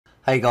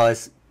Hey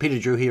guys, Peter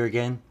Drew here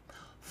again.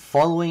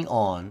 Following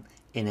on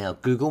in our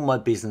Google My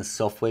Business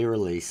software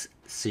release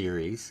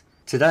series,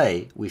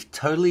 today we've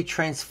totally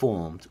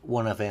transformed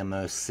one of our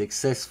most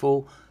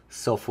successful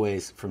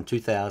softwares from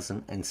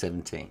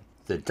 2017,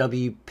 the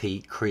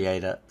WP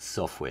Creator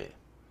software.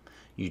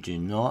 You do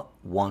not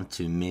want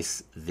to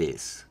miss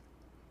this.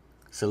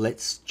 So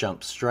let's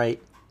jump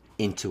straight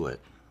into it.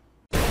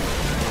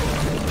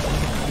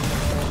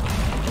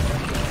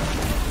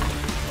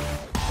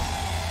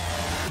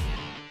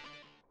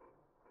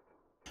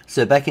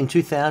 So back in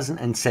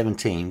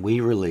 2017, we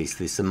released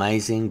this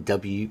amazing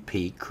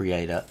WP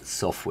Creator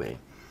software.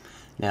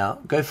 Now,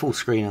 go full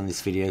screen on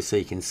this video so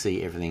you can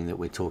see everything that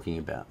we're talking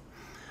about.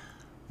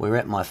 We're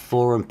at my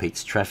forum,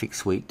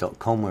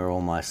 petestrafficsuite.com, where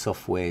all my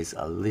softwares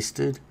are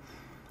listed.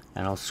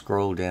 And I'll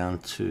scroll down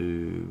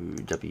to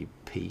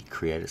WP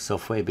Creator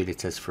software, beta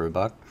test for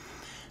 $1.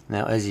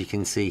 Now, as you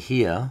can see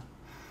here,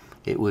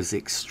 it was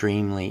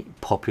extremely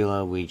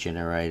popular. We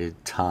generated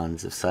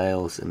tons of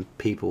sales and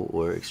people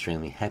were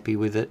extremely happy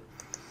with it.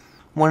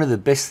 One of the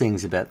best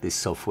things about this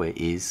software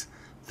is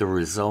the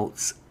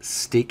results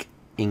stick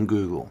in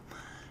Google.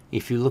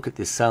 If you look at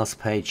this sales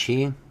page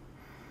here,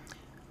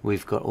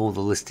 we've got all the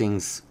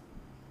listings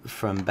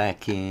from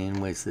back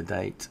in, where's the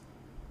date?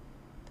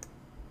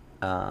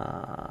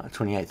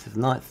 28th of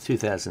 9th,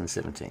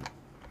 2017.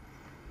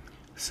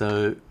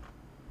 So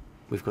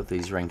we've got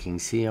these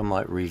rankings here. I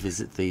might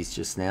revisit these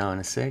just now in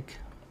a sec.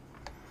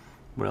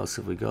 What else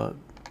have we got?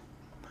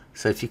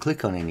 So if you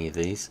click on any of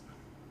these,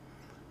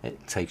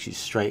 it takes you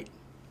straight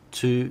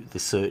to the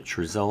search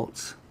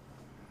results.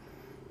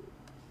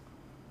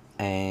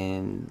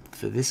 And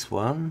for this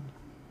one,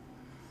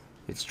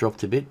 it's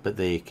dropped a bit, but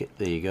there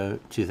you go,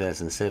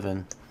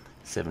 2007,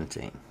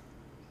 17.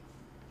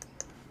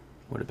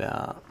 What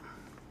about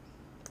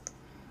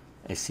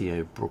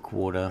SEO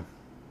Brookwater?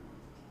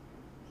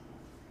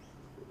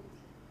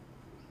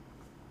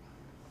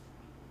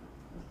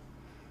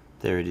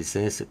 There it is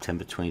there,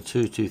 September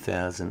 22,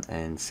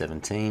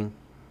 2017.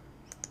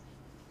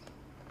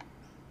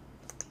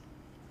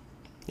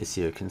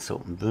 SEO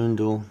Consultant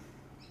Boondle.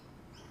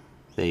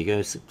 There you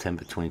go,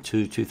 September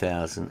 22,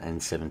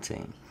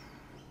 2017.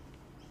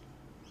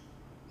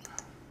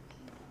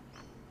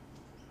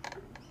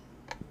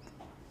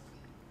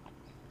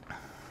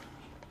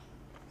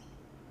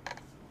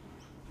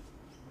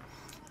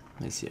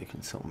 SEO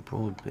Consultant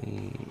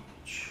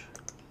Broadbeach.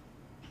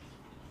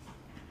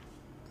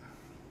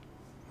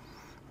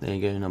 There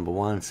you go, number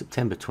 1,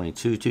 September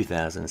 22,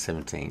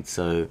 2017.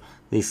 So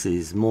this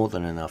is more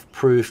than enough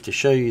proof to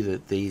show you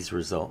that these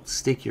results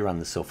stick. You run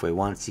the software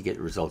once, you get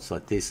results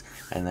like this,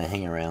 and they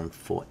hang around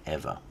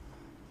forever.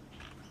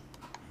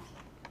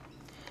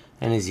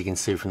 And as you can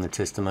see from the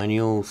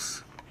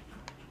testimonials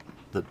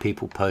that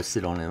people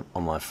posted on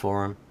my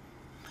forum,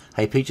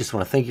 hey Pete, just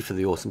want to thank you for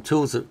the awesome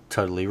tools that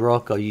totally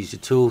rock. I used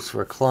your tools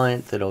for a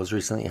client that I was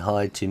recently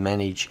hired to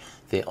manage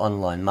their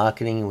online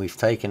marketing, and we've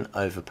taken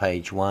over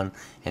page 1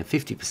 and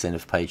 50%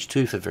 of page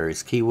 2 for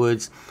various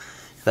keywords.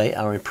 They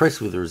are impressed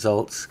with the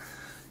results.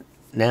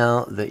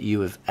 Now that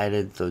you have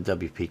added the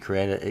WP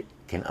Creator, it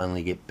can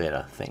only get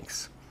better.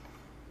 Thanks.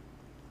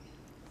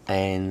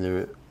 And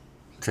the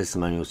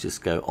testimonials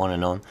just go on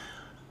and on.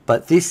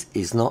 But this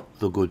is not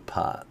the good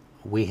part.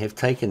 We have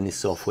taken this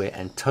software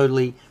and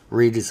totally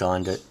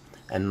redesigned it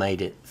and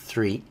made it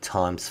 3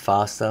 times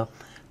faster.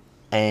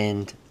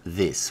 And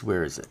this,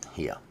 where is it?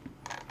 Here.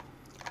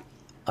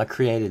 I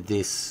created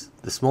this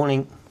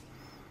morning,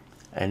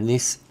 and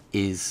this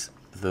is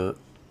the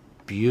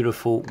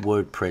beautiful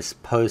WordPress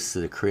posts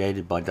that are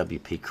created by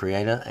WP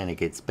Creator, and it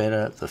gets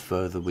better the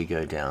further we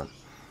go down.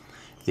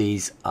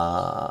 These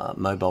are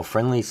mobile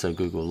friendly, so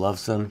Google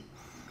loves them.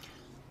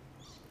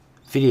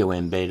 Video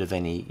embed of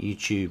any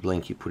YouTube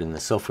link you put in the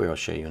software, I'll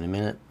show you in a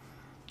minute.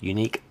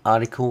 Unique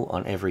article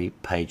on every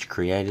page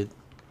created.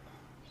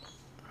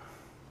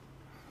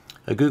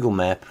 A Google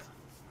map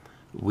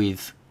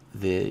with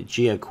the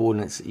geo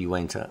coordinates that you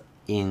enter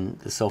in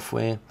the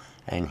software,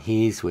 and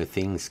here's where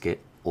things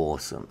get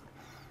awesome.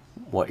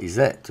 What is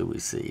that? Do we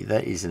see?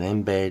 That is an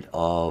embed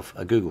of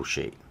a Google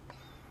sheet,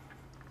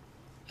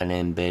 an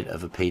embed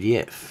of a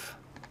PDF,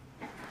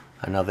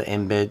 another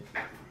embed,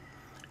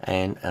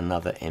 and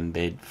another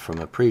embed from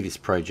a previous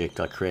project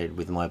I created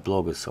with my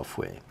Blogger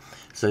software.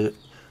 So,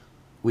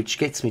 which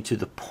gets me to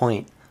the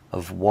point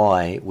of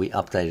why we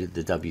updated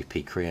the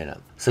WP Creator.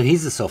 So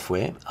here's the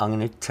software. I'm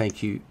going to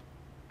take you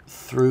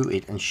through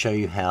it and show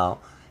you how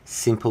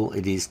simple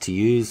it is to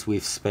use.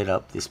 We've sped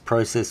up this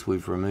process.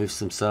 We've removed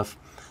some stuff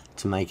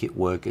to make it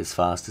work as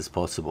fast as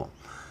possible.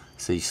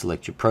 So you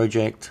select your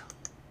project,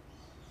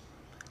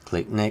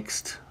 click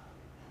next,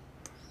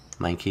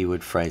 main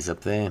keyword phrase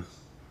up there,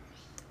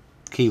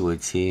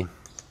 keywords here,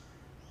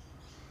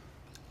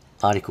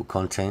 article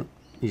content.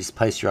 You just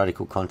paste your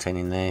article content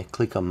in there,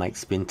 click on make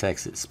spin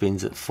tags, it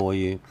spins it for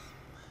you.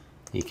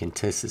 You can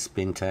test the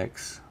spin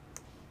tags.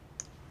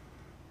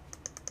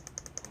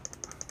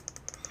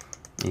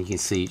 You can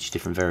see each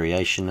different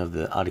variation of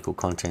the article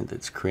content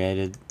that's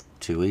created.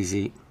 Too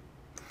easy.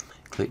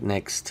 Click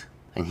next.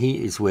 And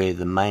here is where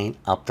the main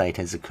update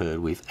has occurred.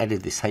 We've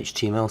added this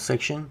HTML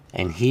section,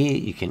 and here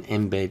you can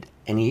embed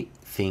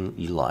anything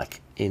you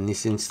like. In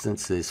this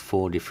instance, there's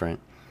 4 different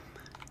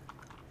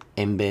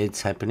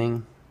embeds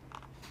happening.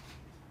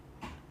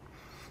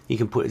 You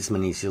can put as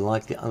many as you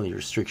like. The only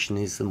restriction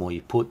is the more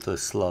you put, the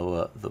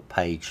slower the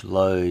page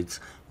loads,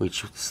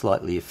 which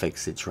slightly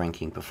affects its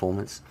ranking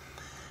performance.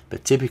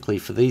 But typically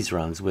for these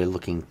runs, we're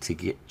looking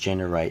to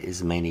generate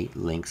as many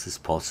links as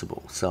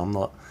possible. So I'm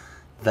not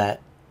that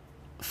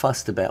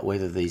fussed about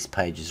whether these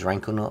pages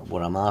rank or not.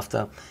 What I'm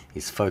after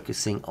is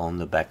focusing on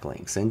the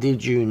backlinks. And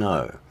did you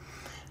know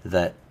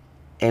that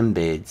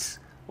embeds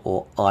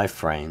or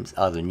iframes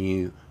are the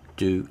new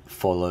do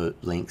follow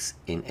links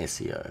in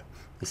SEO?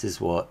 This is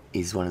what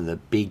is one of the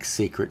big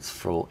secrets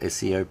for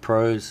SEO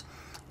pros,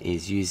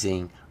 is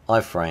using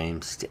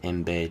iframes to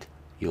embed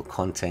your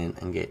content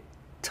and get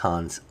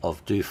tons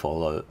of do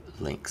follow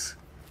links.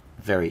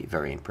 Very,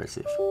 very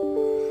impressive.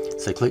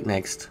 So click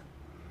next.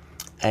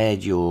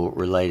 Add your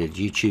related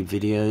YouTube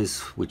videos,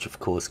 which of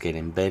course get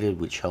embedded,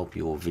 which help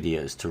your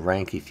videos to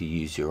rank if you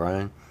use your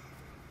own.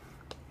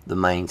 The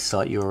main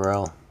site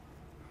URL.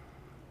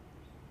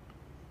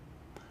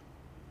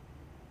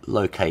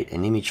 Locate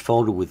an image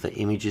folder with the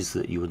images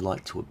that you would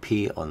like to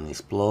appear on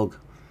this blog.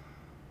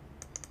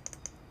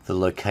 The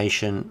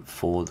location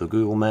for the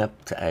Google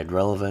map to add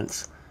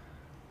relevance.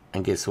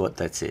 And guess what?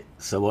 That's it.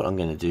 So what I'm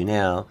going to do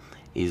now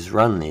is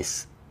run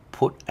this,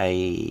 put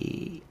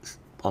a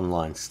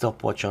online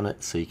stopwatch on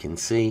it so you can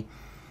see,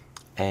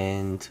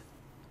 and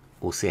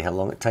we'll see how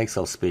long it takes.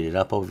 I'll speed it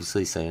up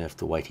obviously so you don't have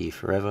to wait here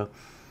forever,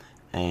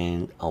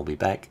 and I'll be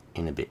back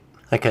in a bit.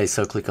 Okay,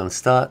 so click on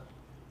start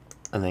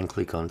and then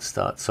click on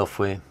start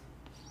software.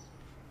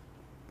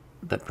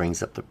 That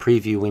brings up the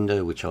preview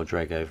window, which I'll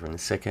drag over in a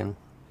second,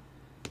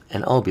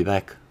 and I'll be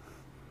back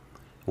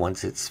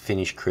once it's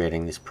finished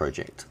creating this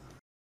project.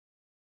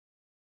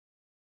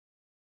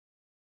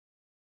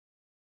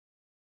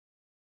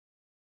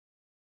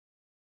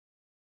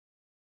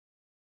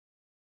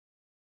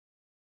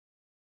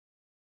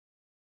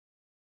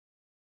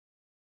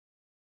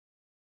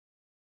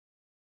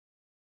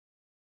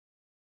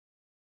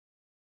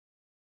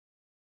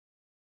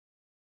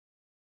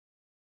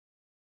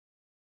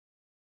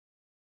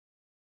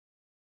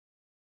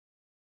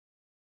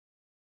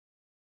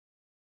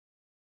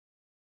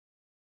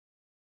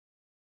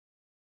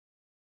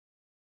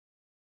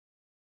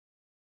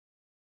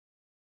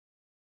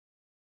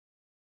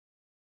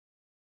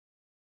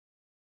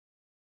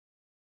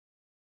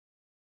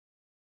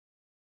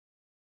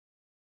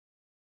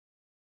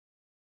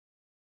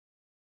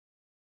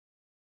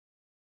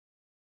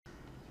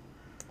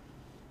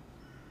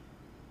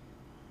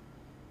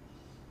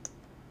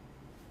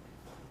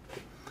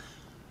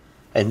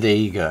 And there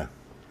you go.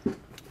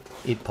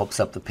 It pops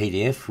up the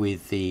PDF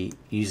with the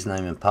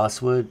username and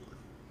password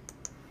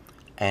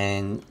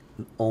and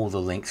all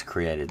the links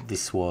created.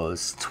 This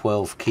was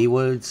 12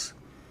 keywords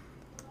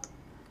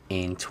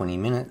in 20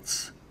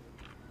 minutes.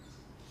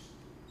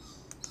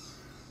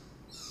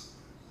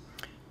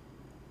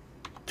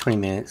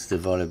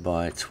 Divided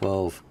by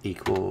 12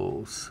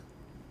 equals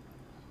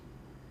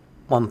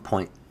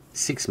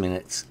 1.6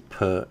 minutes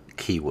per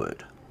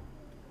keyword.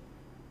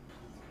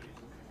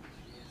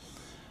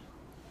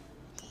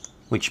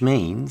 Which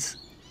means,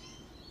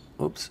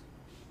 oops,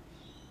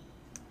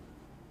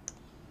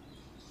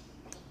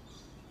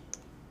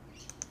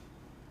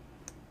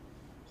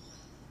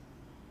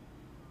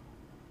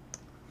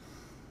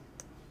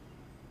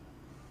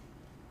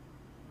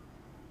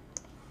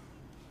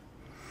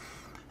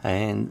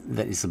 and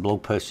that is the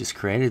blog post just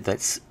created.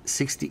 That's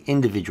 60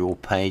 individual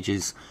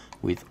pages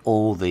with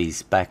all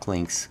these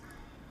backlinks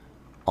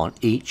on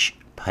each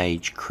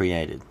page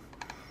created.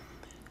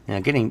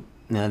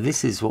 Now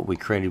this is what we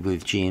created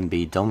with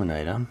GMB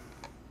Dominator,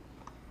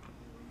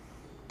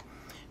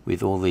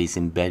 with all these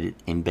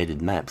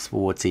embedded maps. But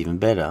what's even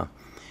better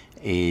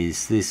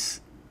is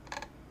these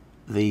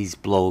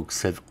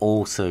blogs have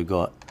also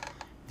got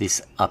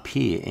this up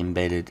here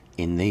embedded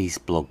in these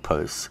blog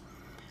posts.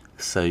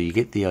 So you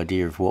get the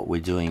idea of what we're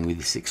doing with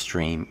this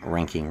extreme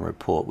ranking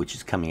report, which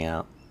is coming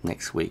out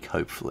next week,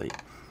 hopefully.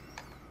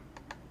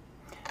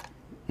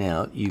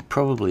 Now, you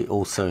probably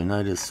also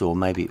noticed, or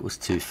maybe it was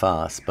too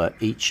fast, but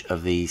each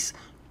of these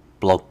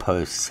blog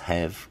posts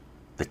have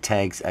the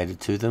tags added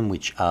to them,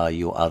 which are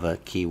your other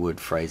keyword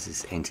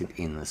phrases entered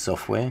in the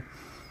software.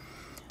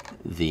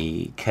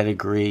 The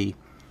category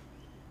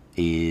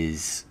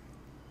is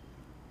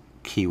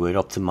keyword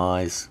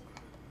optimize.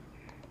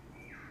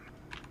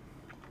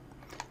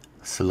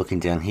 So looking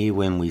down here,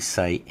 when we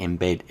say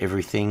embed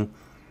everything,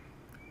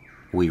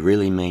 we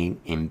really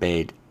mean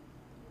embed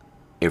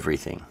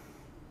everything.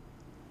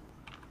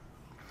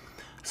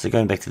 So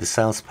going back to the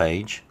sales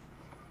page,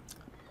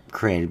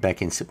 created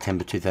back in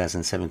September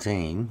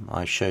 2017,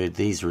 I showed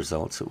these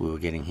results that we were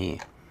getting here.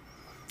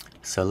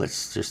 So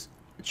let's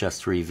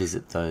just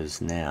revisit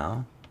those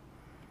now.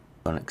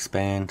 On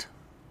expand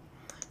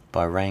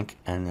by rank,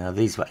 and now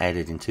these were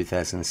added in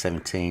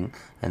 2017,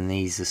 and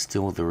these are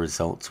still the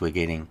results we're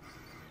getting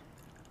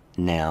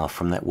now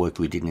from that work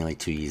we did nearly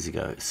 2 years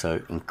ago.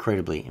 So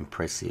incredibly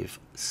impressive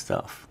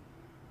stuff.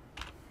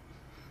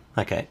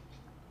 Okay,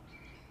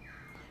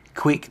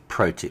 quick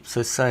pro tip.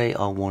 So say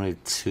I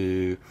wanted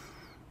to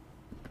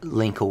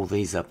link all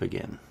these up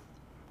again.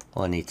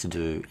 All I need to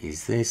do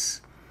is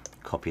this,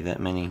 copy that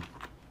many,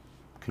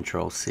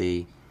 Control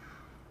C,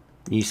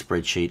 new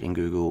spreadsheet in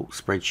Google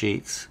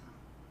Spreadsheets.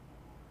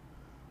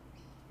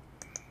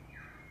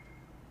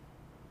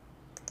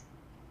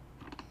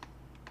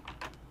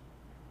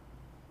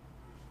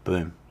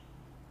 Boom,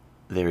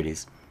 there it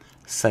is.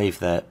 Save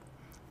that,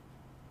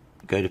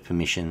 go to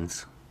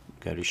permissions,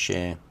 go to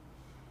share,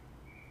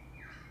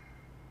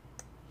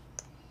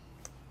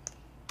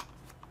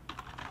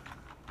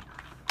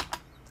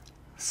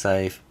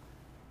 save,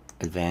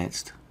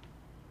 advanced,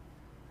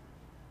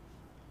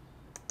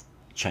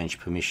 change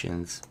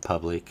permissions,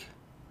 public,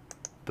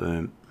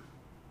 boom,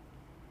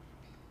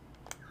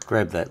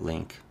 grab that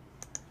link,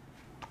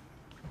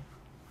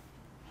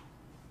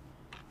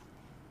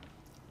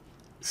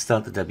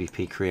 start the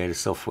WP Creator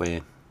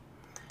software,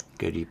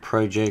 go to your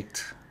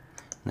project,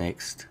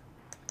 next,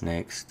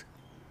 next.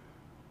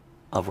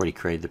 I've already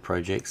created the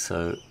project,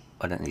 so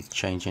I don't need to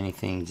change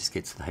anything. Just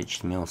get to the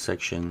HTML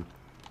section.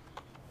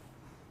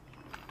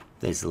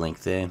 There's the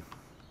link there.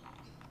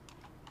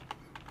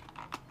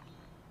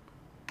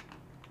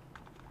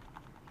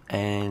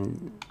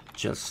 And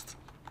just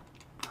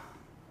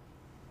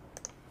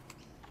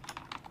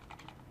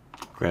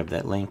grab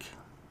that link,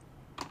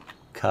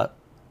 cut,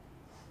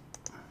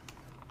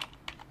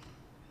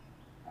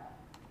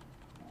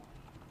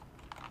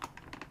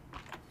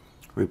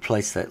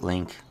 replace that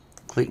link,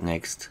 click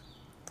next,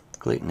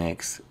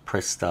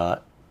 press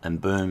start,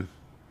 and boom,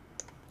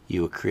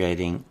 you are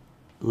creating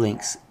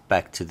links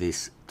back to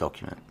this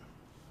document.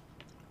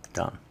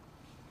 Done.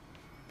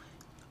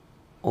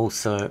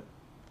 Also,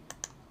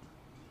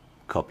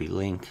 copy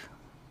link,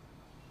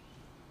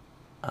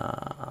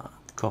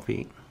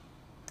 copy,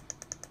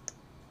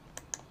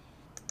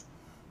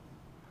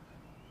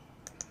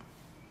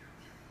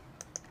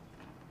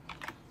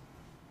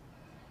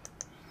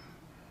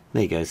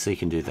 there you go. So you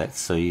can do that.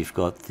 So you've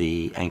got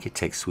the anchor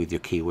text with your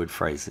keyword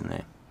phrase in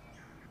there.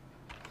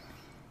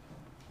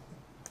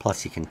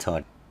 Plus you can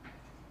type,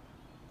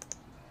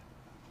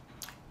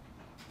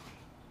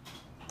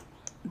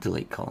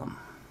 delete column,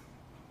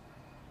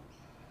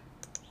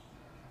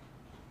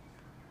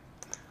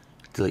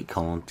 delete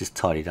column, just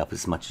tidy it up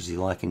as much as you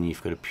like, and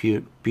you've got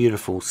a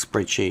beautiful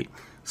spreadsheet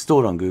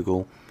stored on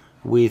Google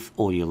with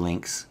all your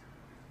links.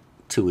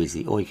 Too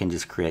easy. Or you can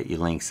just create your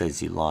links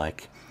as you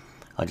like.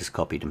 I just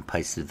copied and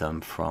pasted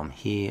them from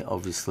here,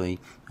 obviously,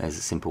 as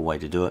a simple way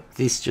to do it.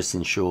 This just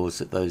ensures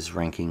that those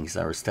rankings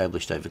are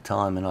established over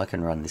time, and I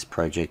can run this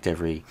project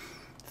every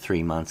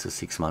 3 months or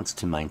 6 months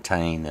to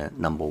maintain the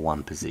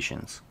 #1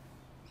 positions.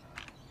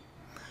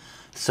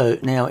 So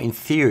now, in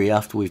theory,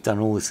 after we've done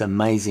all this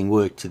amazing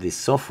work to this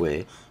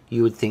software,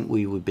 you would think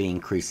we would be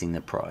increasing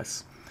the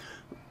price.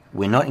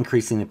 We're not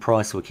increasing the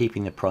price, we're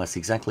keeping the price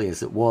exactly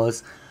as it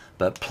was,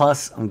 but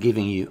plus I'm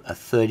giving you a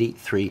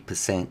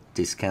 33%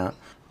 discount.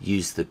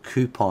 Use the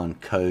coupon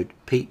code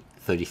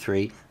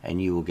PETE33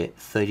 and you will get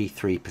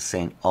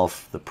 33%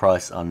 off the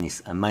price on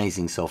this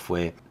amazing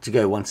software. To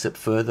go one step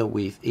further,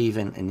 we've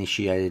even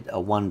initiated a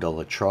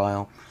 $1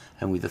 trial,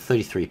 and with the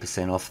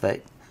 33% off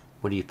that,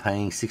 what are you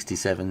paying?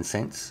 67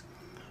 cents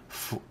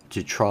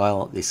to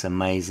trial this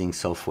amazing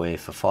software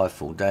for 5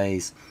 full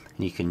days,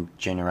 and you can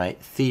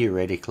generate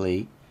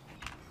theoretically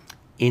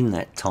in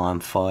that time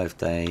 5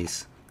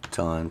 days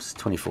times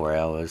 24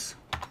 hours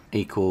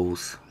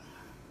equals,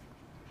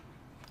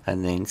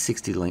 and then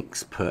 60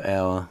 links per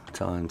hour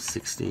times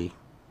 60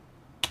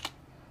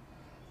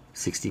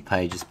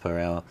 pages per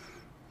hour.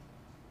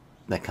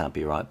 That can't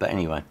be right, but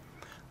anyway,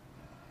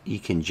 you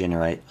can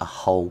generate a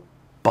whole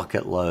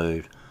bucket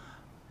load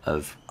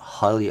of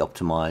highly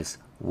optimized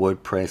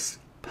WordPress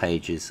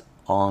pages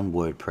on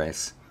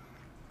WordPress,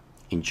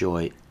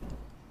 enjoy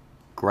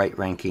great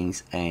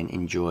rankings, and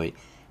enjoy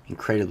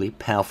incredibly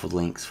powerful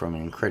links from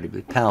an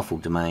incredibly powerful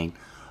domain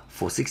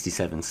for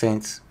 67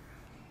 cents.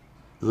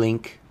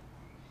 Link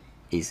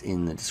is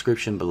in the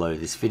description below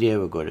this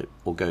video, or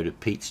go to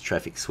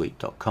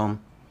petestrafficsuite.com.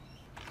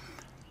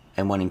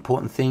 And one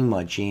important thing,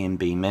 my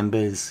GMB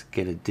members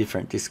get a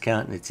different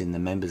discount. It's in the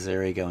members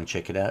area, go and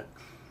check it out.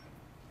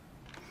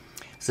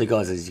 So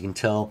guys, as you can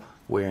tell,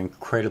 we're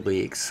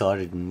incredibly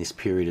excited in this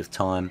period of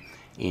time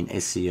in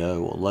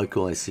SEO, or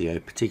local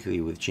SEO,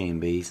 particularly with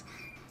GMBs.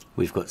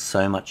 We've got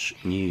so much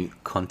new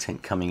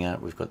content coming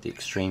out. We've got the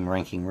Extreme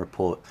Ranking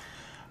Report,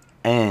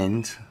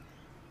 and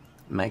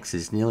Max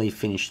is nearly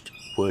finished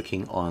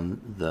working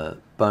on the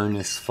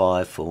bonus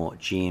 5 for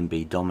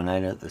GMB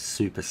Dominator, the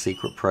super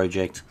secret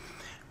project,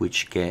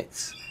 which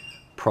gets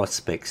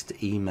prospects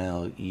to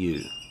email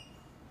you.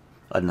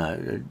 I don't know,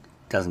 it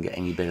doesn't get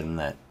any better than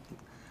that.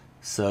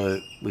 So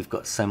we've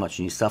got so much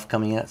new stuff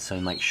coming out, so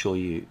make sure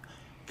you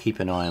keep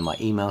an eye on my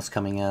emails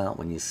coming out.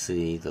 When you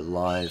see the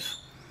live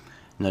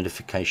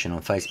notification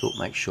on Facebook,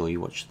 make sure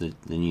you watch the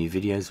new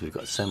videos. We've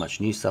got so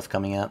much new stuff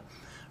coming out.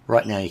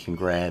 Right now you can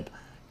grab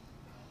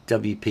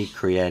WP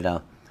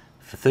Creator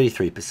for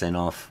 33%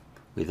 off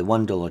with a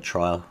 $1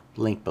 trial,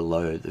 link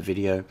below the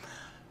video.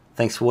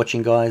 Thanks for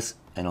watching, guys,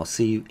 and I'll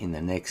see you in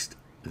the next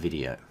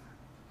video.